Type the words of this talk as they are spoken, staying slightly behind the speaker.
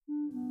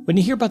When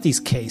you hear about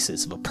these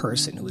cases of a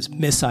person who was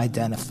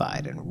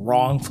misidentified and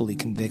wrongfully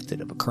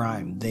convicted of a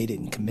crime they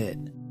didn't commit,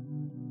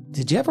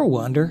 did you ever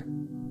wonder,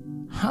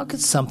 how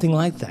could something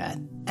like that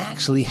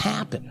actually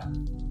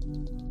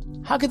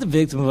happen? How could the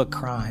victim of a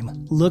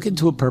crime look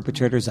into a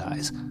perpetrator's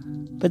eyes,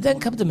 but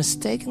then come to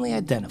mistakenly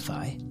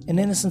identify an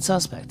innocent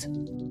suspect?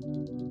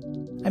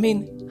 I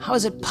mean, how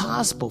is it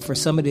possible for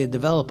somebody to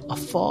develop a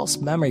false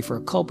memory for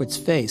a culprit's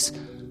face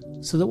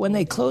so that when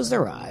they close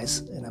their eyes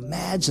and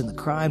imagine the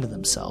crime to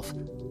themselves,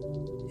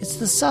 it's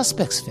the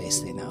suspect's face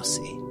they now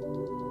see,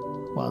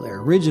 while their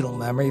original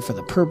memory for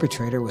the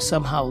perpetrator was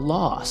somehow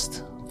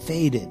lost,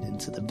 faded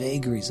into the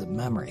vagaries of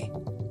memory?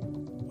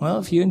 Well,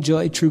 if you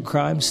enjoy true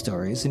crime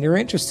stories and you're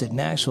interested in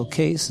actual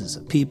cases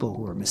of people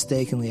who were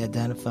mistakenly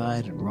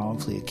identified and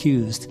wrongfully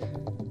accused,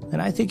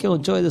 then I think you'll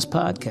enjoy this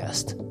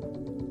podcast.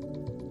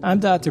 I'm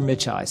Dr.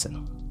 Mitch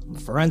Eisen, a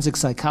forensic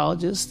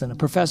psychologist and a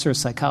professor of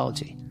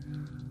psychology.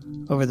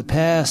 Over the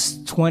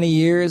past 20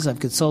 years,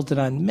 I've consulted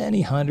on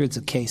many hundreds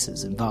of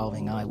cases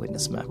involving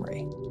eyewitness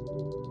memory.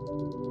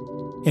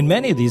 In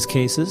many of these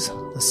cases,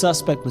 the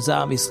suspect was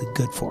obviously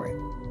good for it.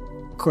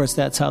 Of course,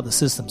 that's how the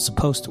system's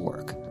supposed to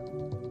work.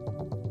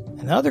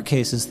 In other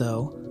cases,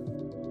 though,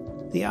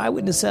 the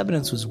eyewitness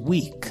evidence was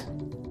weak,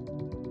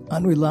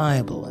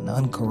 unreliable, and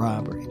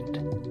uncorroborated.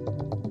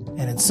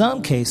 And in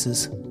some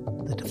cases,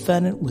 the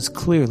defendant was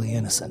clearly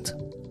innocent,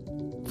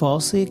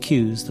 falsely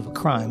accused of a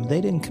crime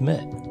they didn't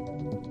commit.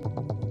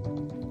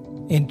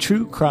 In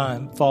True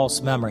Crime,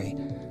 False Memory,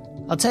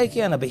 I'll take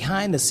you on a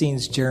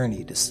behind-the-scenes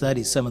journey to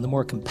study some of the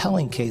more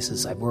compelling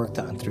cases I've worked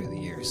on through the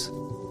years.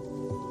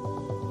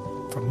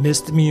 From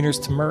misdemeanors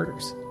to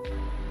murders,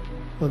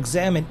 we'll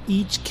examine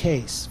each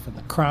case from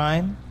the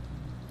crime,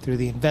 through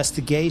the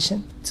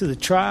investigation, to the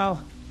trial,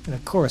 and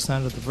of course,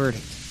 on to the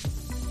verdict.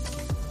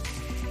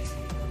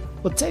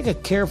 We'll take a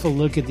careful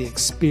look at the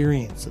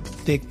experience of the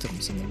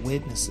victims and the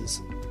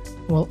witnesses.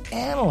 We'll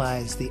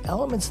analyze the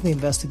elements of the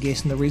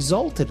investigation that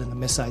resulted in the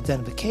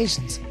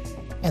misidentifications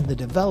and the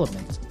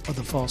development of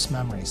the false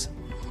memories.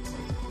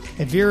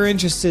 If you're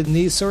interested in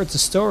these sorts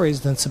of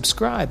stories, then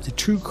subscribe to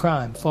True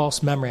Crime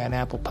False Memory on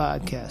Apple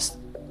Podcasts.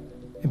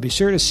 And be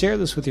sure to share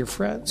this with your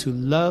friends who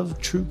love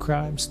true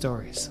crime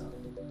stories.